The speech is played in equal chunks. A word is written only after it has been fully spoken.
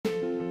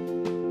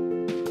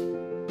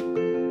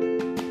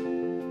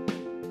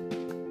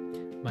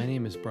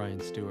name is Brian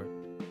Stewart.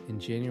 In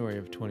January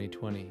of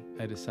 2020,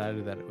 I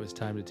decided that it was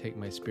time to take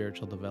my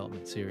spiritual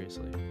development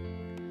seriously.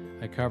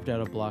 I carved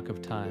out a block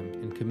of time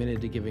and committed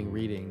to giving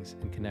readings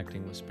and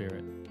connecting with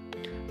spirit.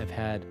 I've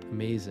had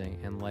amazing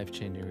and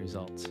life-changing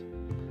results.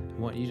 I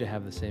want you to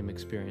have the same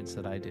experience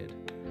that I did.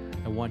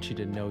 I want you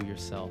to know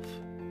yourself.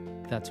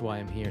 That's why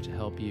I'm here to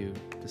help you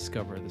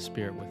discover the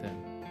spirit within.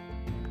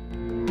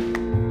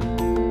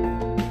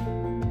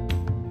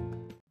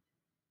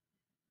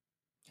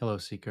 Hello,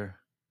 Seeker.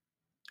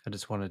 I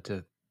just wanted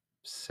to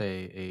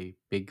say a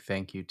big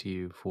thank you to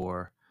you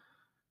for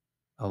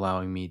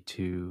allowing me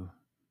to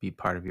be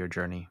part of your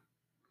journey.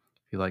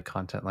 If you like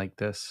content like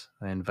this,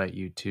 I invite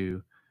you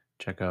to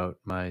check out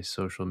my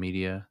social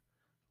media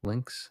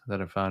links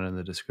that are found in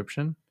the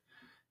description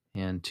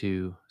and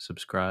to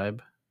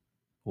subscribe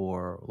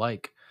or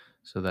like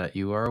so that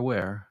you are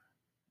aware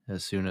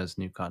as soon as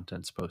new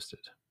content's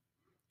posted.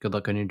 Good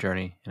luck on your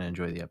journey and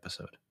enjoy the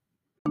episode.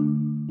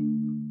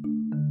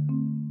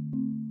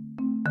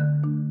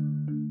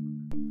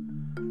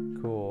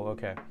 Cool,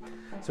 okay.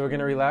 So we're going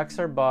to relax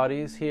our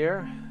bodies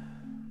here.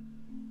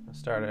 We'll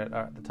start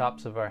at the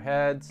tops of our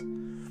heads,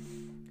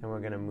 and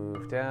we're going to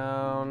move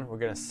down. We're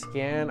going to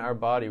scan our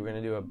body. We're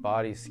going to do a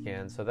body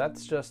scan. So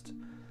that's just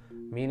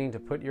meaning to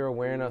put your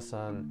awareness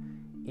on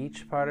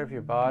each part of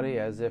your body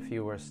as if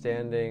you were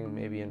standing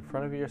maybe in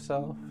front of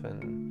yourself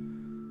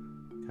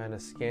and kind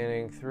of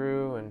scanning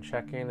through and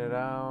checking it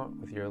out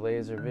with your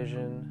laser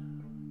vision.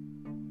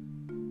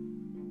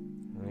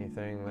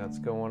 Anything that's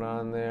going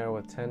on there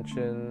with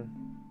tension,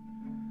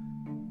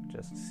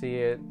 just see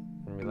it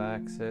and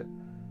relax it.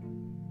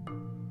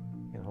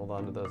 You can hold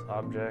on to those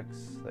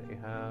objects that you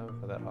have,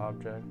 or that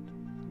object,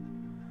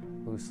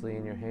 loosely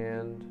in your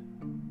hand.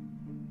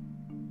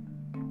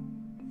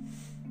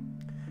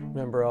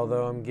 Remember,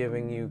 although I'm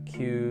giving you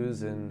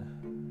cues and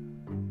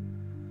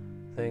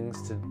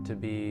things to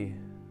be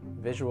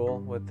visual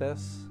with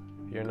this,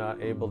 if you're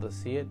not able to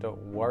see it,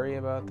 don't worry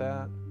about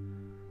that.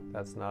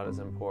 That's not as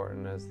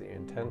important as the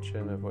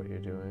intention of what you're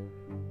doing.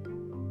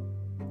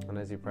 And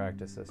as you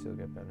practice this, you'll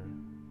get better.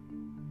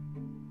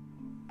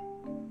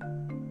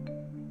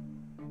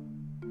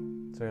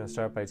 So we're going to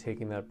start by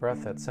taking that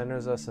breath that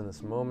centers us in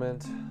this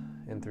moment,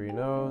 in through your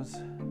nose.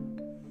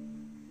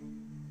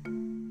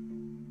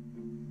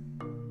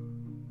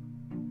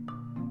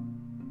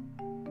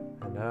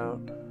 And out.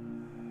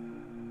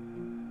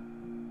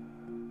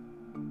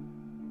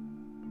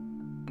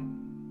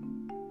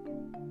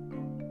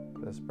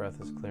 This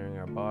breath is clearing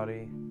our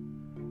body.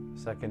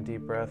 Second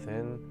deep breath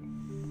in.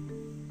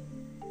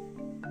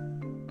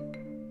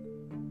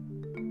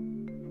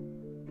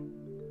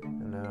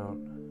 And out.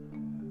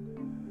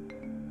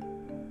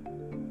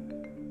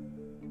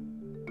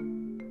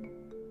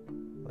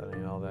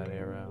 Letting all that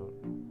air out.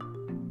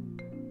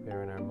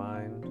 Clearing our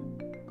mind.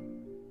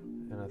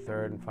 And a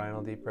third and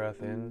final deep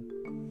breath in.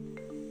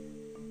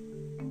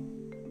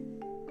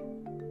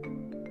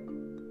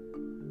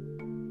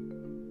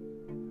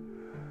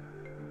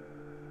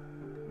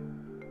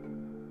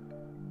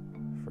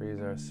 Frees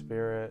our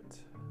spirit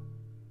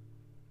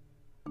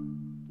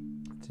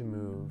to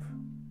move.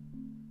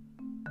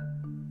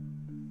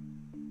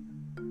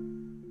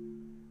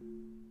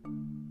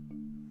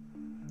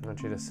 I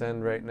want you to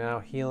send right now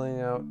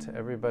healing out to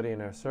everybody in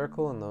our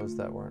circle and those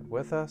that weren't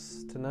with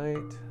us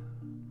tonight.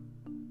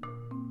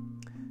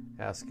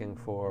 Asking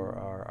for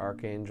our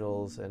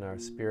archangels and our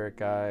spirit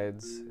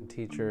guides and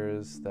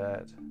teachers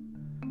that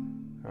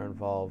are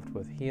involved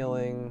with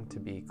healing to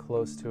be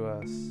close to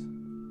us,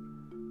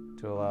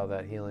 to allow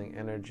that healing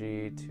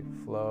energy to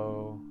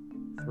flow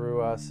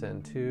through us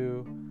and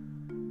to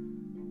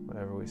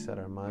whatever we set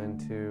our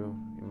mind to.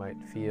 You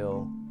might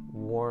feel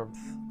warmth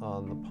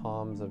on the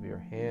palms of your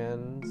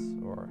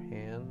hands or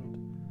hand,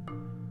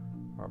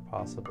 or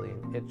possibly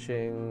an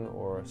itching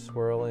or a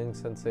swirling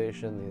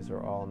sensation. These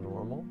are all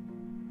normal.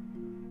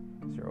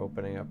 As you're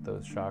opening up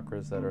those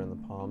chakras that are in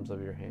the palms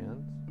of your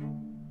hands.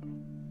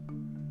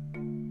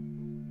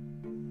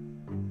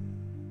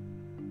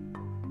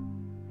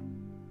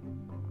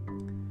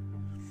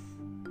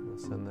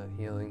 Send that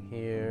healing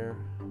here.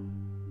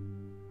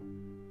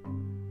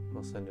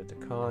 We'll send it to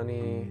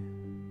Connie,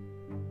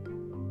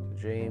 to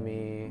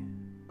Jamie,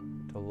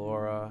 to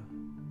Laura,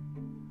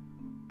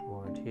 who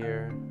aren't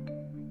here.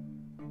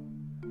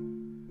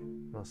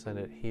 I'll send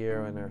it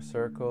here in our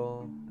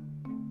circle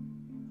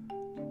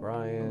to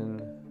Brian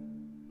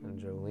and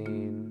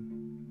Jolene,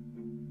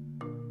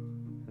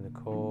 and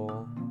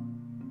Nicole,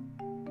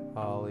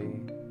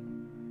 Holly,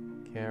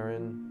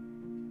 Karen.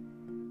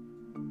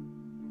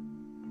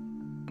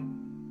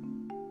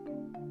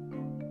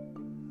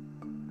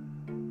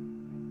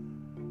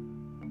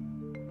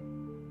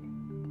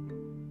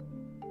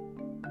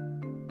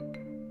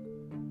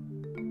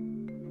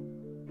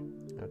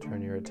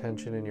 Turn your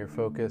attention and your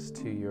focus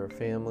to your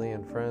family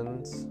and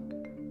friends.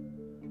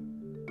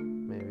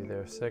 Maybe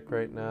they're sick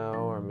right now,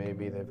 or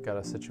maybe they've got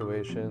a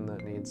situation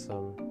that needs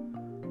some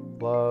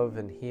love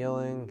and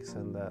healing.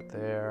 Send that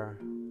there.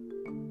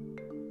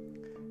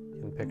 You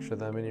can picture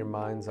them in your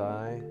mind's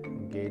eye,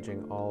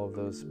 engaging all of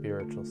those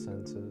spiritual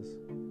senses.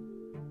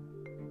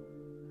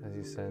 As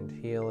you send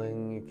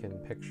healing, you can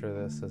picture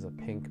this as a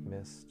pink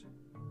mist.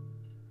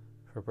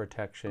 For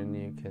protection,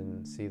 you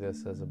can see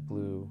this as a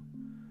blue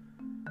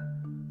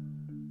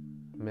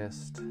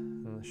mist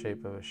in the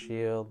shape of a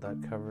shield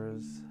that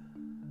covers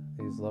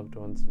these loved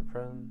ones and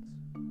friends.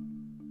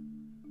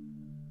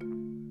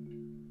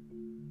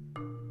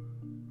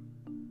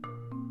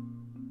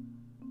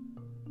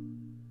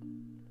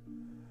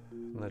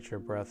 And let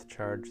your breath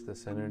charge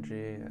this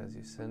energy as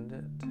you send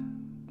it.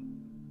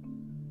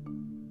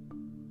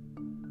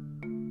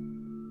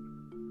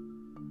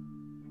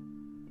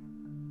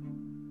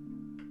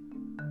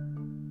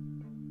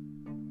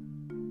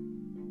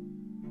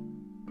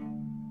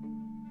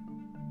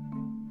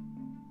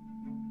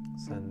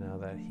 Send now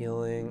that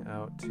healing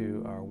out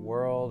to our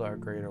world, our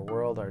greater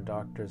world, our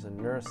doctors and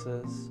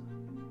nurses,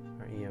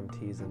 our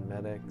EMTs and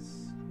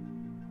medics,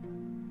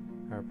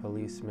 our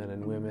policemen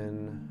and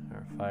women,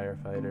 our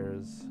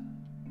firefighters,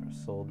 our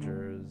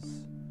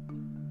soldiers,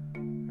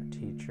 our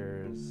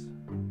teachers,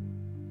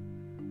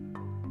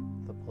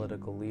 the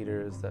political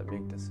leaders that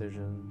make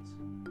decisions.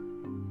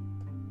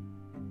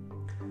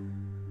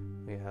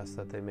 We ask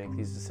that they make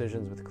these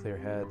decisions with clear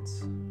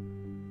heads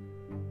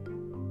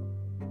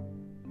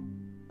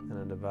and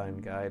a divine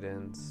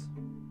guidance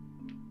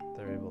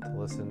they're able to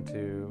listen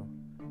to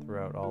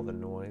throughout all the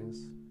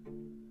noise.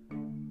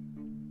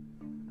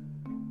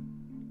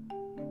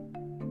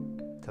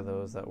 To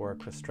those that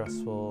work with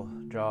stressful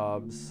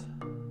jobs,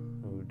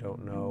 who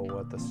don't know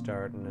what the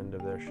start and end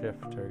of their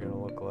shift are going to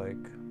look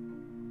like,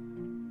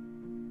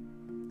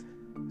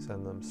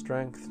 send them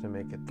strength to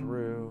make it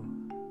through,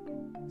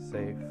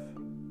 safe.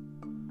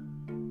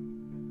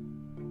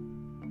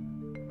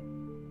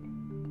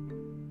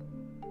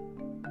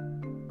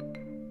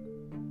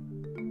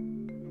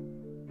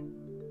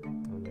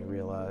 And we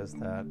realize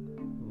that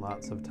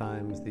lots of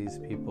times these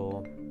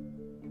people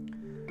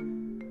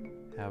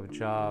have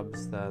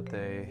jobs that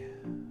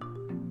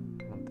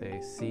what they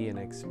see and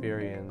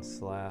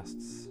experience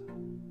lasts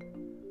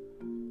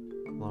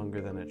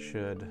longer than it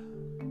should.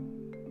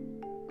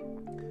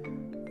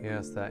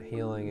 Yes, that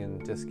healing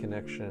and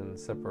disconnection,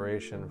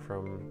 separation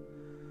from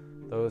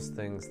those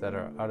things that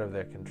are out of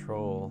their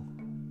control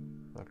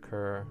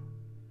occur,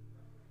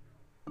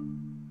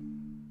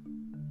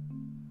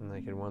 and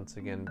they can once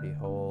again be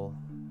whole.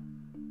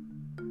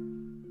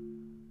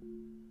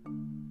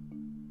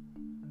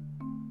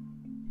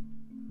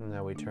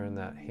 Now we turn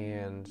that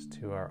hand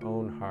to our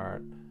own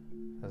heart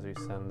as we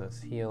send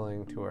this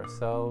healing to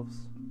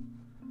ourselves.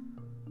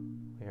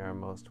 We are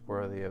most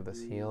worthy of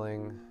this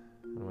healing,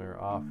 and we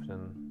are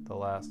often the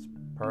last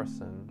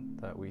person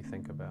that we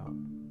think about.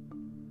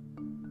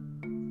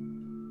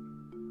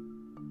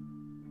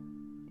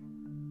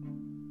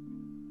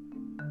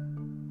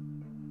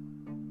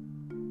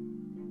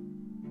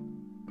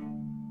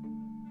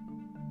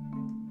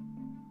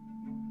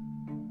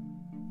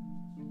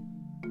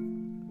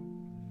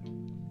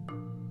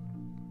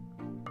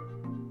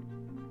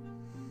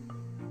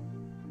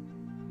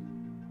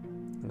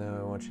 Now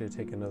I want you to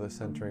take another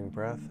centering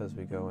breath as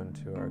we go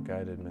into our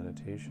guided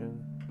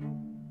meditation,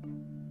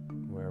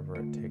 wherever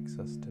it takes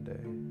us today.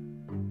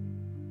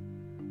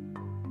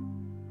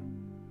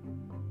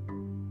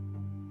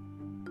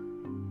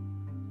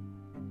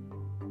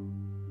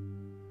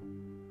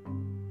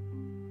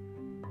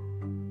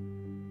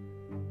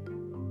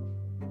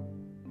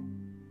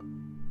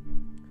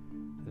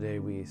 Today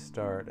we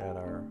start at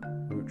our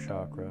root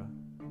chakra,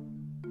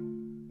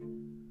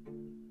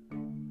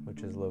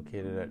 which is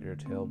located at your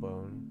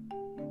tailbone.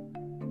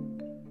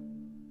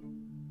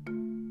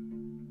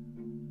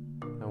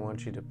 I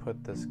want you to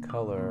put this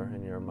color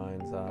in your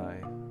mind's eye,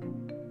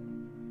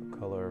 the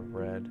color of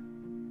red.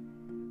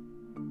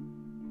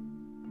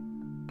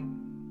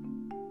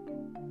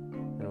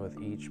 And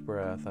with each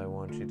breath, I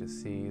want you to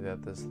see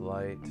that this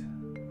light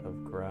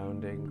of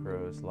grounding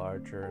grows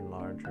larger and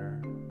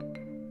larger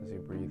as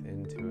you breathe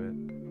into it.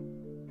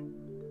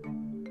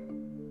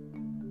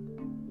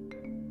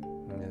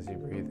 As you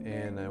breathe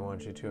in, I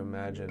want you to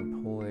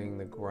imagine pulling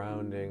the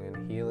grounding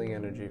and healing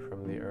energy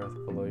from the earth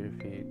below your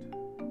feet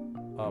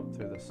up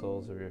through the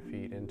soles of your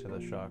feet into the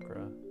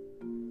chakra.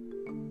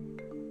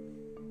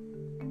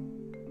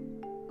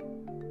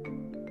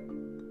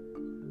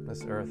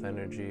 This earth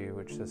energy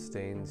which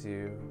sustains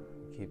you,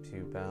 keeps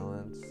you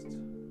balanced,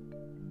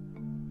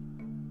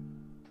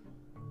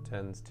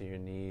 tends to your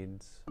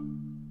needs.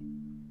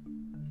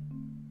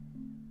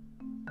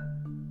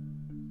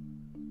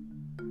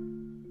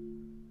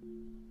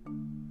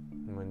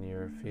 When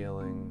you're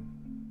feeling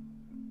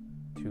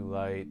too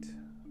light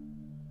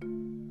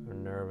or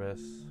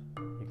nervous,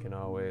 you can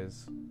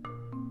always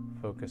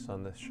focus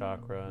on this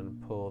chakra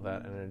and pull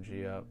that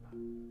energy up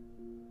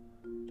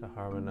to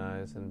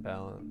harmonize and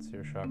balance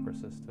your chakra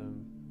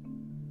system.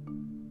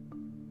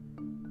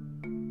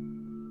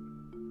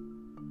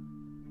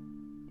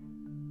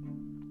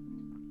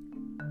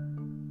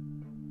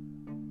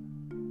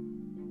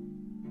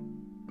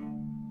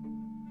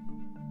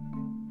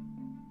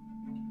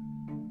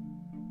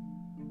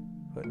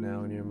 Put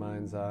now in your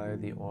mind's eye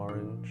the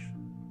orange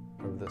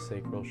of the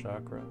sacral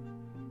chakra,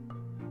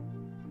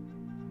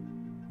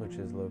 which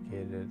is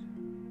located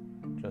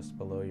just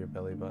below your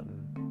belly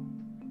button.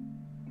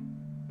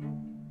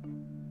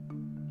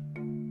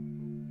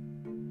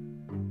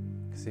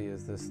 See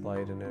as this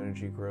light and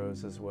energy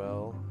grows as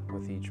well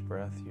with each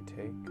breath you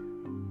take.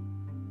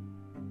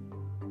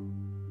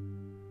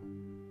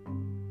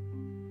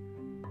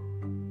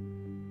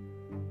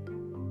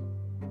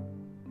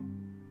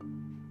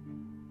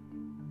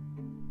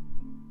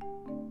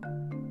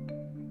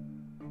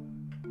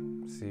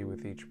 See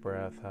with each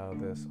breath how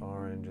this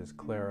orange is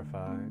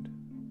clarified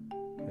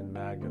and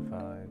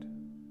magnified.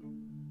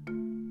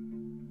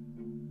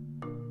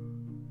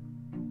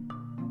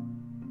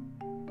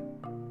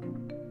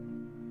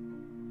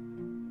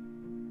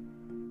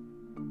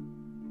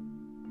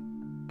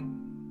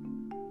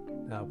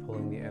 Now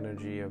pulling the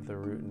energy of the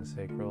root and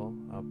sacral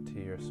up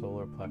to your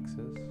solar plexus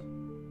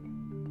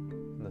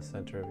in the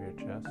center of your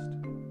chest.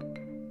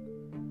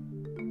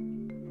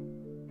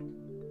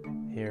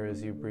 Here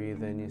as you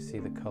breathe in, you see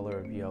the color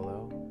of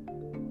yellow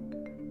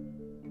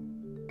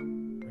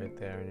right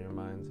there in your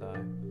mind's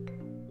eye.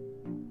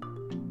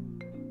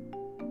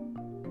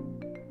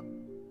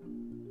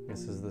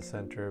 This is the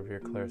center of your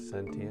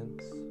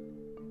clairsentience,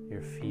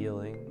 your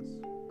feelings.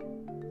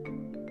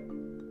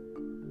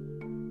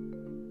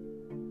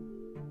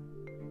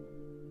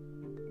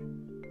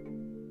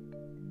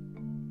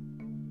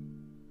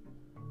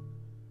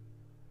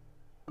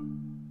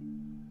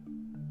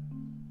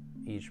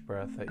 Each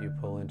breath that you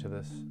pull into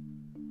this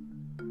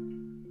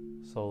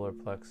solar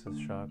plexus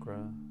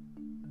chakra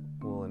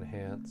will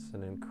enhance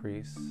and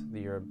increase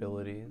your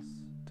abilities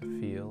to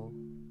feel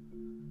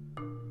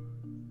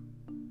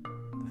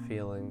the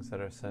feelings that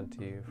are sent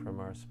to you from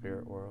our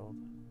spirit world.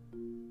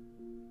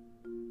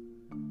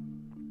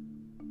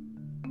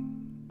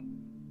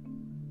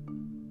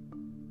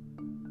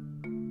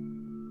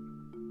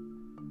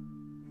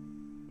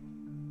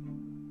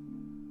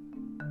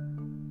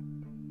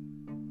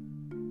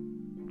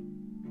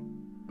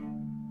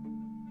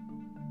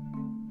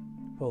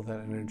 Pull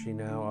that energy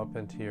now up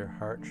into your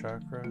heart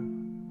chakra.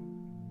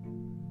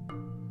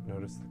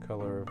 Notice the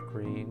color of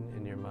green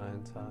in your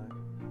mind's eye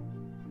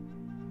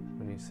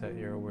when you set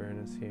your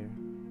awareness here.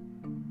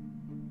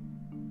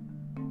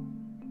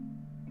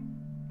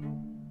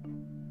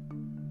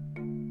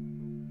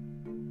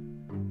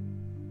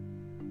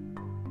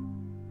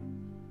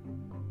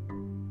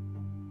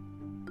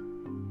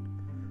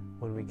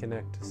 When we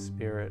connect to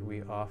spirit,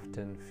 we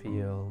often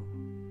feel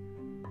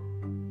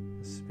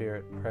the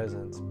spirit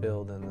presence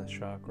build in this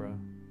chakra.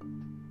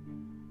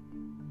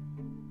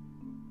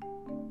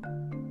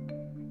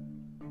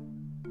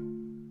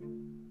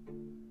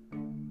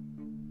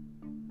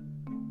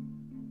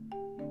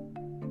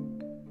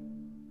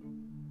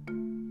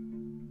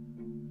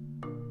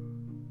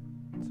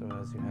 So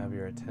as you have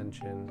your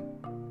attention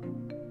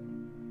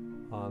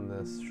on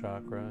this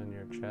chakra in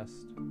your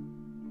chest,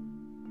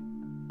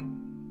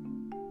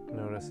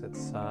 notice its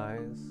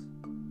size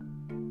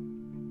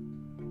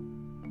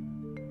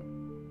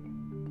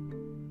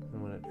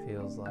and what it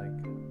feels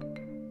like.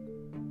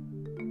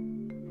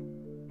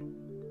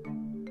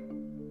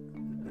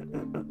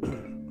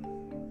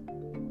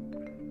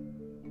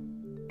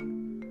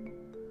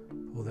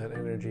 Pull that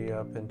energy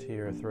up into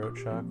your throat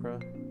chakra,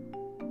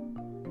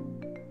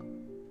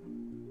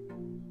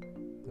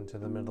 into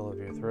the middle of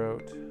your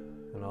throat,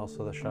 and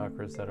also the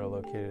chakras that are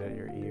located at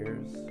your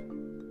ears.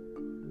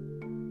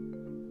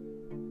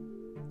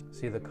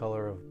 See the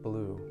color of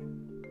blue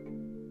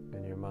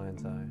in your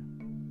mind's eye.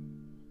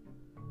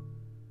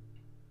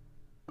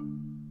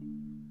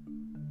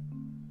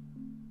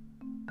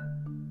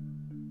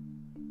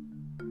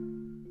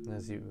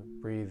 As you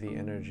breathe the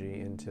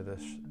energy into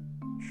this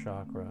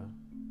chakra,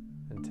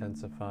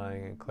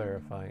 intensifying and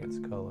clarifying its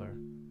color,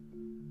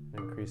 and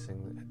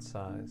increasing its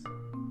size,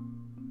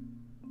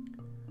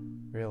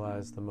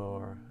 realize the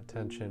more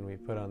attention we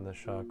put on the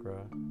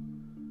chakra,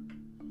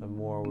 the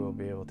more we'll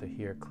be able to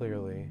hear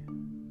clearly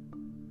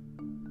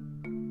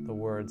the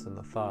words and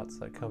the thoughts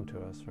that come to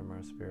us from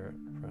our spirit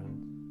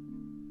friends.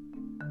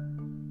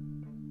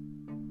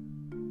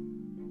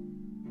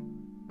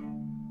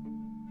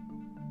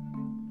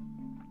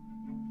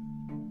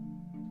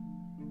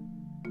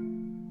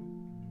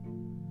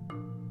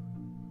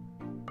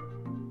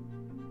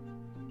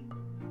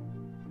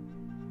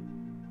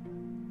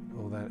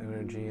 Pull that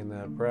energy and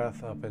that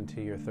breath up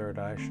into your third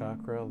eye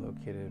chakra,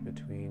 located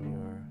between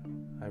your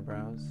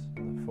eyebrows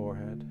and the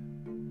forehead.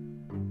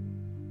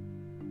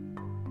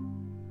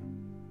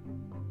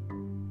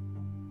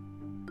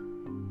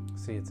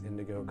 See its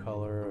indigo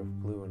color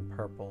of blue and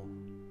purple.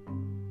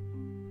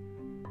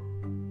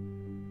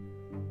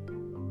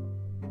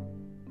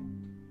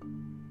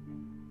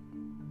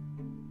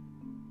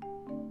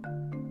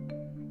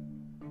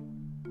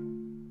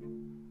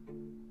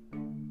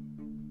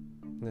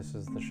 This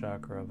is the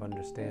chakra of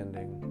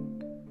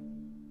understanding.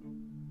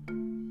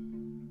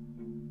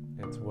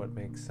 It's what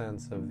makes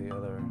sense of the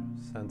other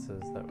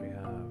senses that we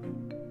have.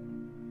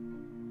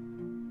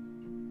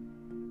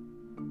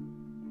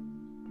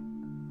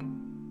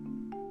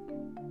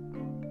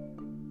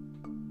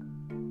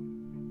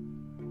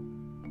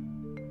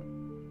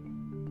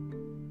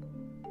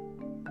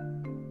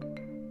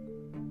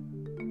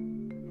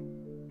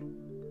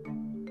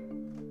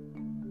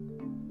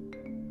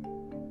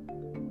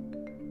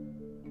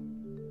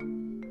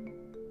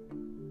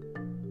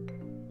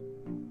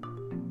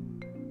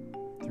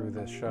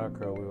 through this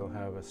chakra, we will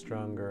have a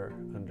stronger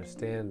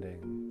understanding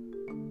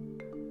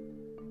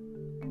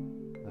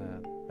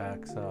that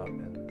backs up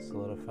and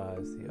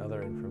solidifies the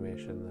other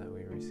information that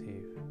we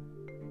receive.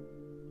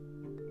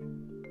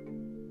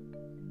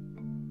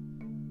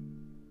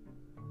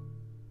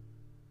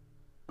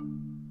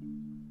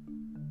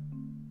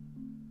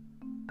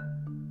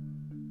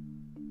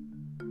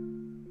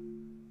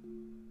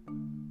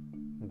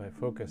 And by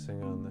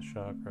focusing on the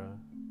chakra,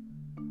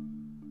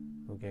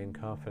 we'll gain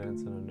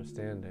confidence and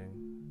understanding.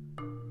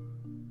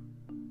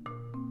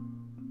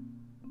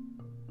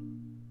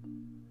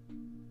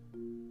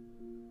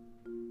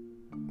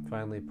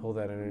 Finally, pull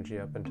that energy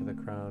up into the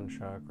crown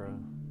chakra.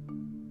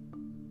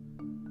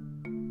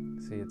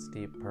 See its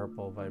deep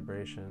purple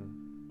vibration.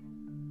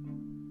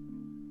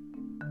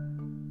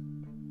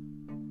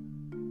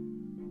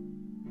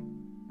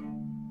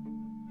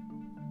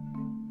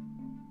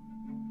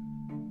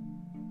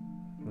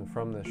 And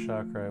from this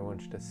chakra, I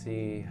want you to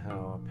see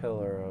how a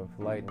pillar of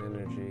light and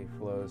energy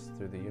flows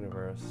through the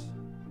universe,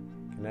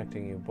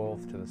 connecting you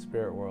both to the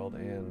spirit world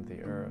and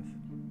the earth.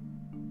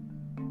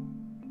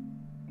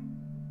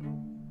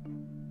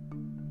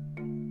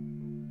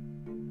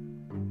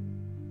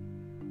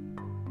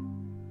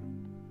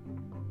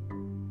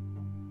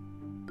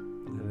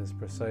 It is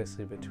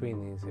precisely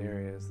between these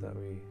areas that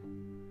we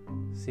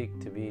seek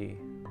to be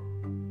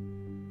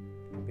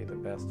the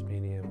best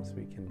mediums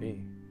we can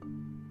be.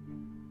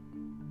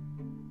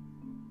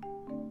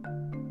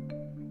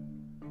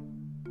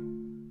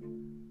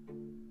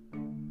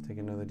 Take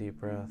another deep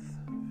breath.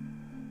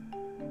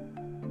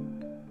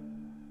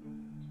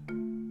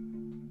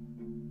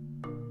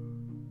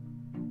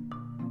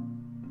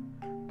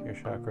 Your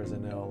chakras are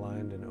now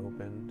aligned and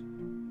opened.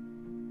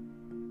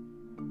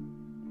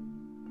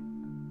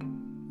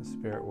 The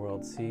spirit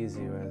world sees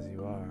you as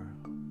you are.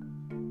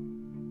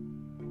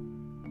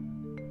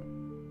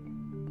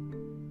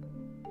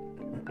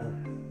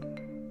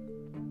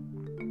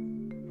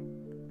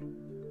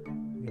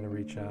 We're going to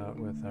reach out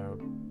with our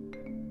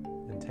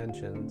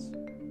intentions.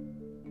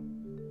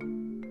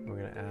 We're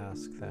going to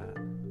ask that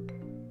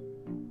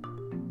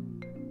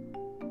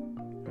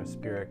our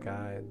spirit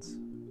guides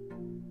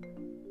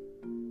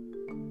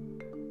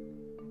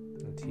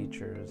and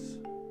teachers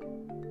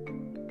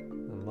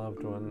and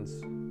loved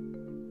ones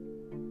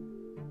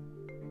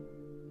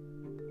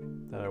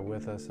that are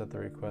with us at the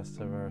request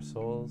of our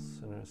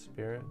souls and our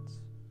spirits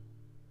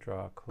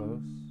draw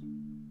close.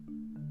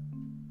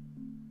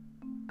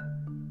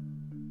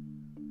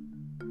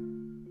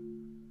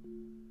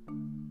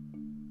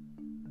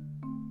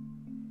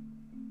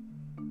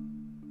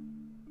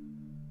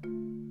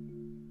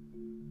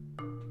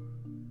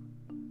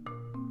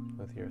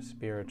 With your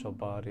spiritual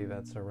body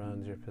that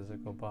surrounds your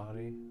physical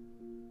body,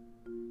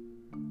 I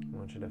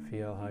want you to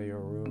feel how your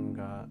room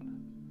got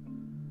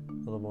a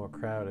little more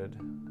crowded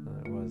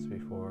than it was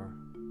before.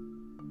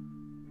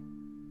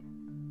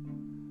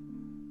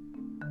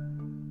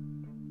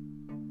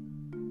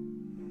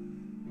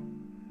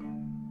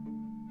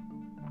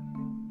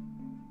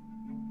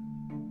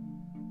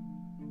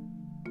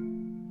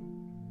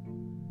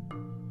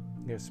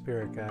 Your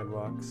spirit guide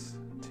walks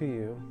to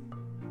you.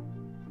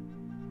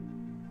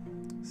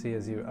 See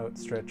as you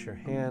outstretch your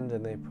hand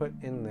and they put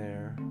in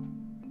there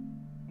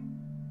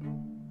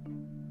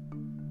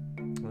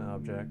an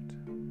object.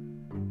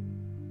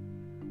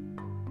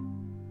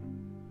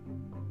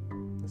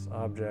 This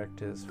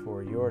object is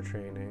for your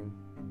training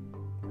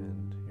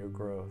and your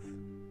growth.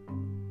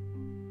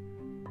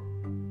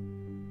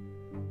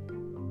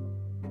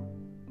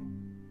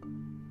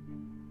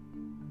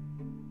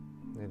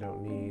 They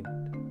don't need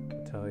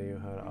to tell you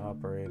how to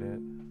operate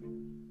it.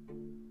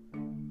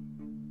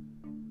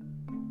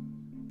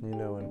 You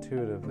know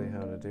intuitively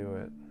how to do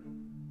it.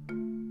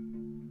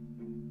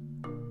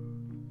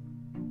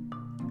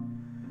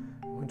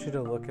 I want you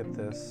to look at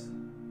this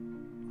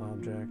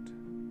object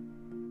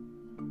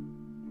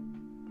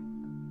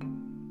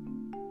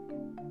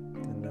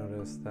and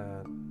notice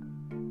that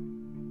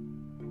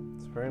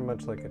it's very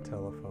much like a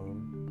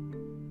telephone.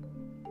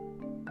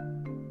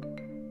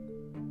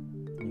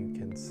 You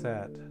can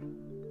set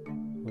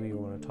who you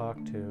want to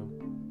talk to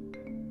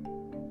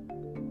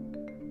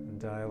and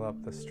dial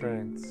up the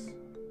strengths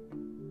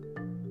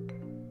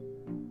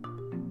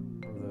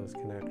of those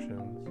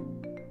connections.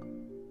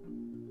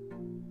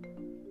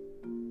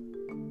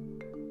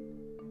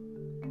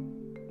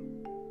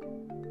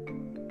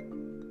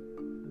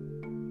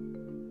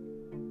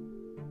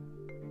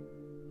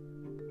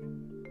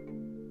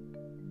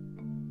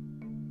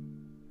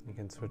 You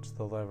can switch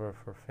the lever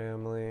for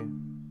family,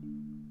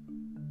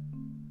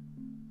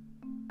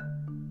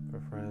 for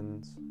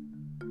friends.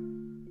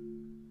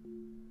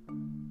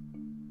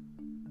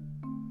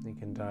 You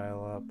can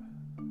dial up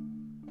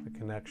the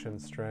connection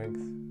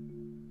strength.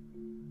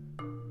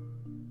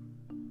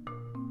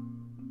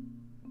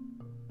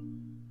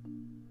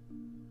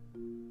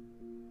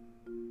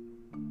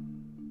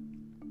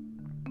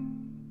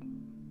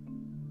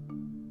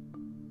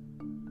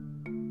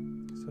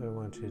 So I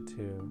want you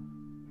to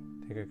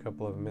take a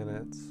couple of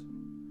minutes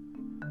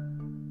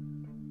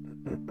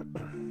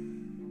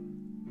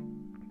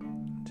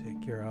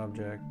take your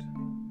object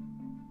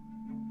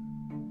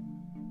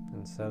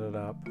and set it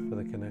up for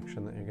the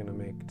connection that you're going to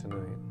make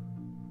tonight.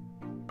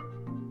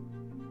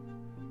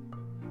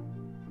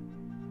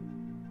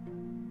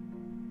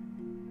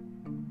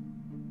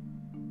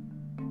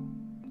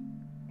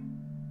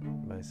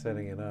 By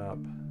setting it up,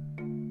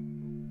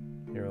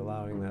 you're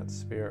allowing that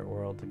spirit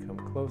world to come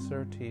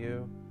closer to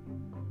you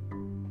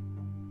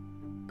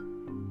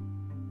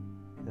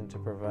and to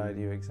provide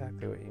you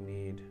exactly what you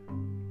need.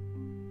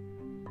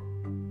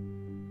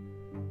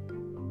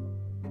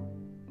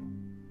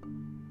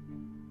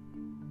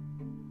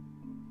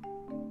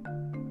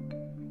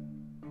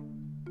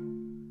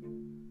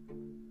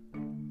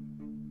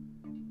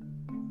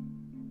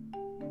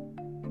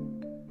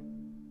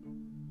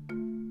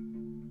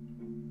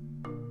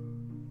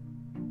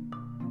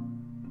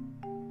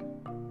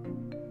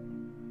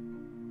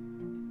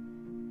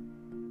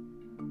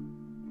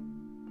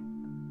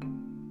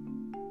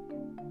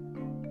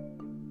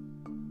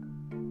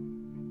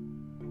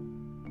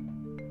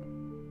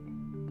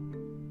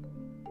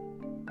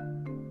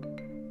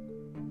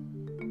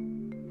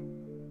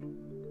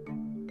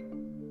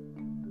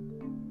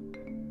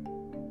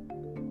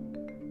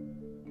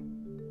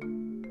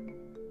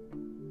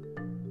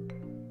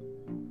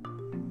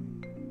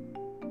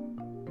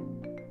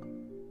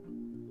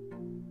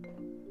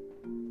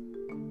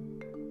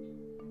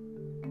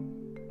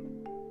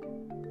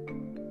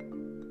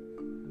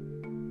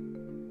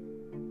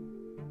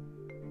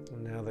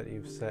 That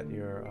you've set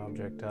your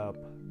object up,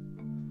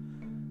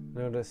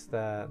 notice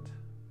that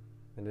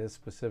it is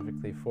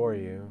specifically for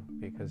you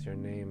because your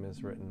name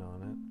is written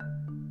on it.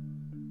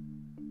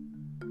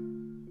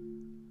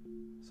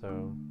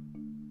 So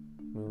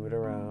move it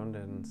around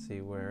and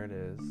see where it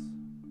is.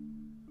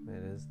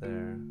 It is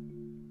there.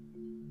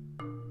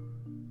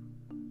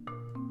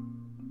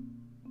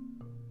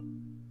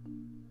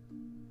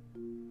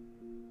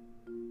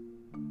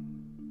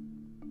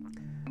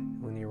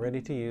 When you're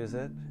ready to use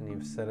it and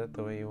you've set it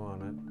the way you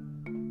want it,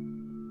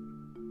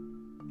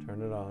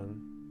 turn it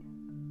on,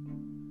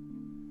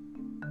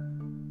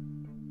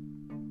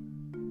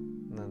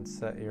 and then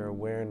set your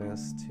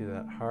awareness to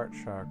that heart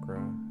chakra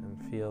and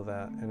feel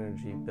that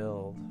energy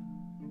build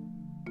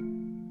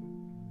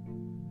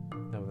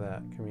of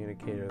that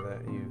communicator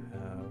that you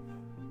have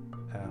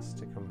asked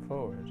to come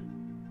forward.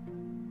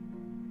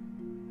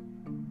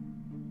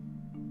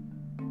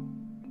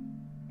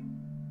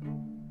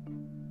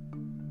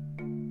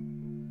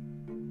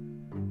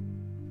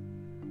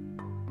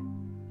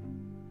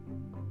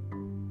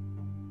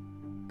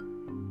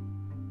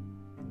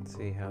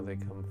 See how they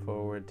come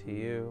forward to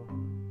you,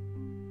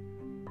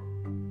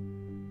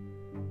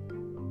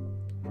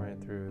 right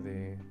through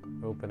the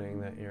opening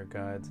that your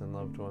guides and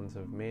loved ones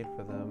have made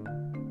for them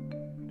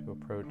to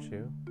approach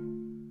you.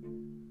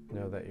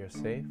 Know that you're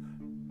safe.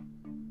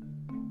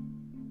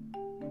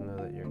 Know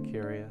that you're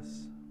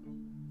curious.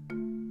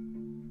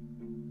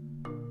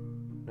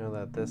 Know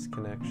that this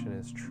connection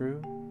is true,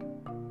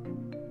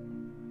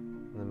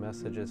 and the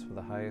message is for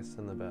the highest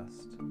and the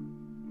best.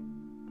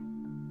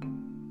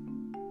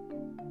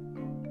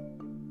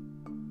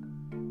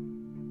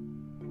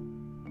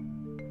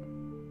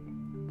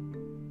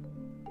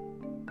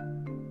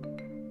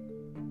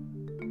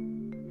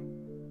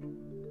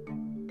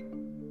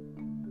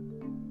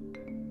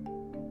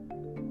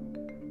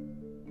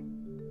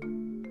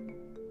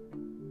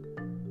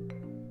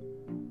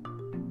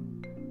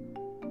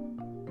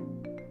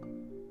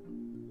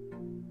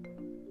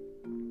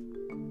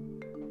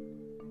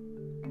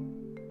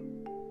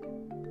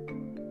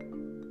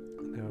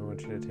 I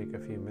want you to take a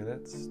few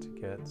minutes to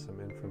get some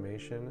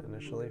information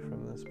initially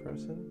from this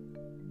person.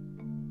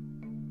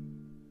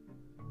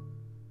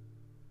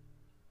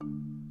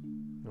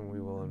 And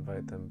we will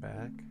invite them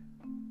back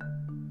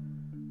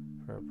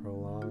for a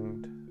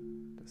prolonged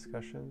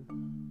discussion.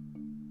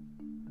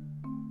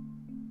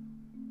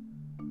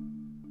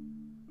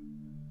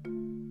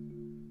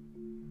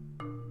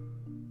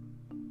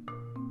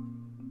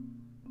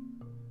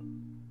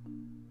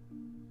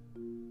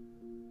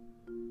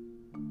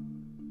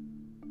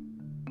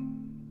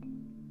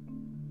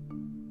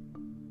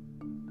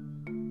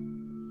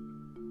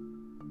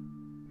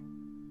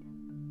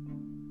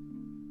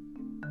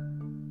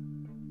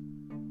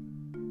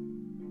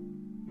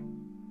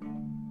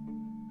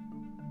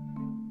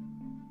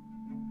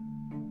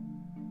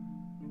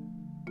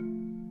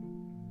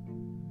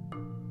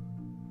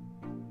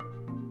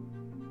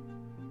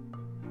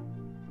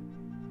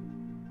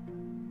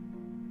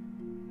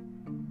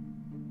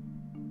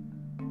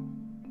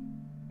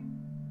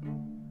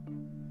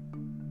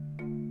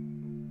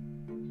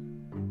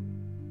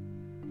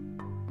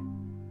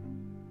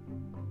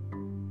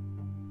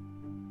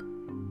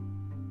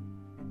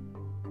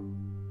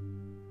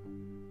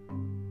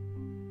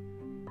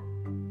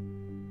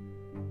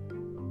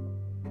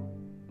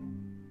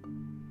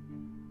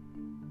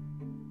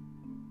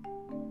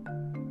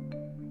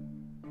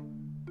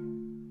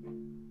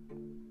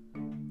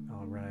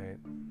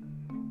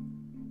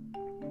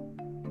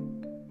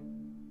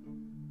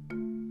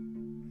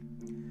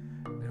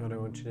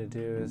 want you to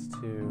do is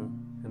to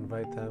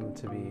invite them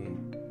to be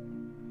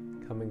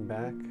coming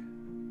back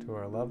to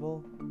our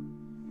level.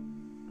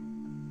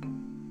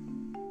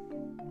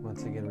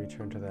 Once again,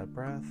 return to that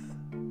breath.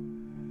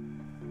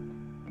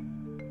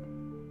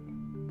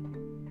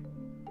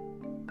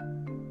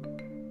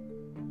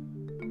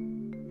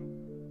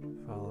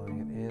 Following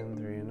it in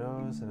through your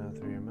nose and out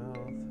through your mouth.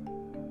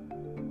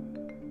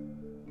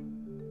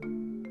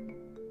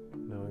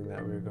 Knowing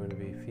that we're going to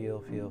be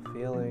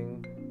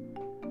feeling,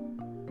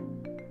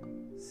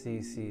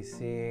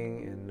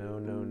 seeing, and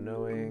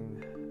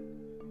knowing.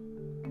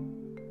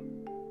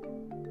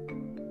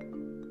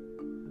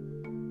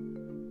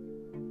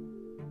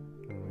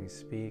 When we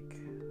speak,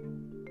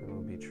 it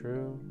will be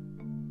true.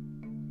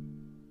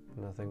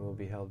 Nothing will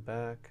be held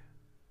back.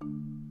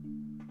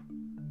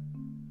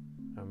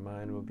 Our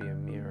mind will be a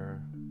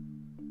mirror.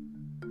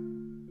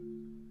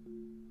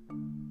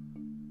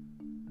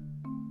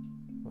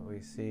 What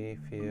we see,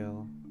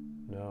 feel,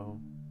 know,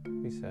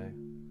 we say.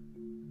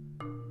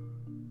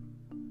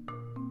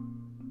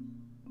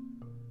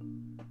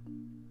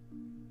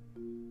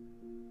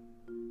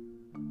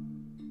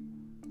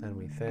 And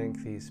we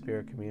thank these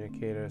spirit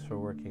communicators for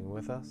working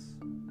with us.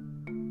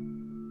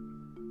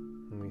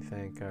 And we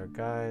thank our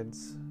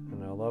guides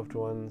and our loved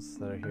ones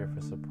that are here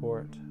for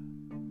support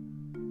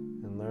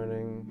and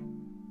learning,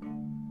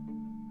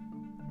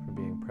 for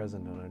being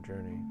present on our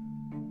journey.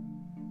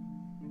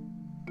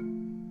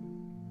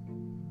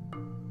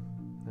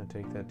 Now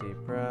take that deep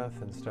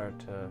breath and start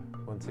to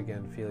once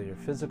again feel your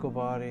physical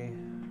body,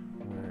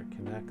 where it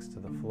connects to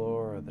the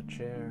floor or the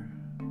chair.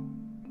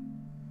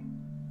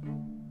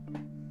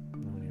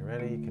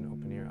 Ready, you can open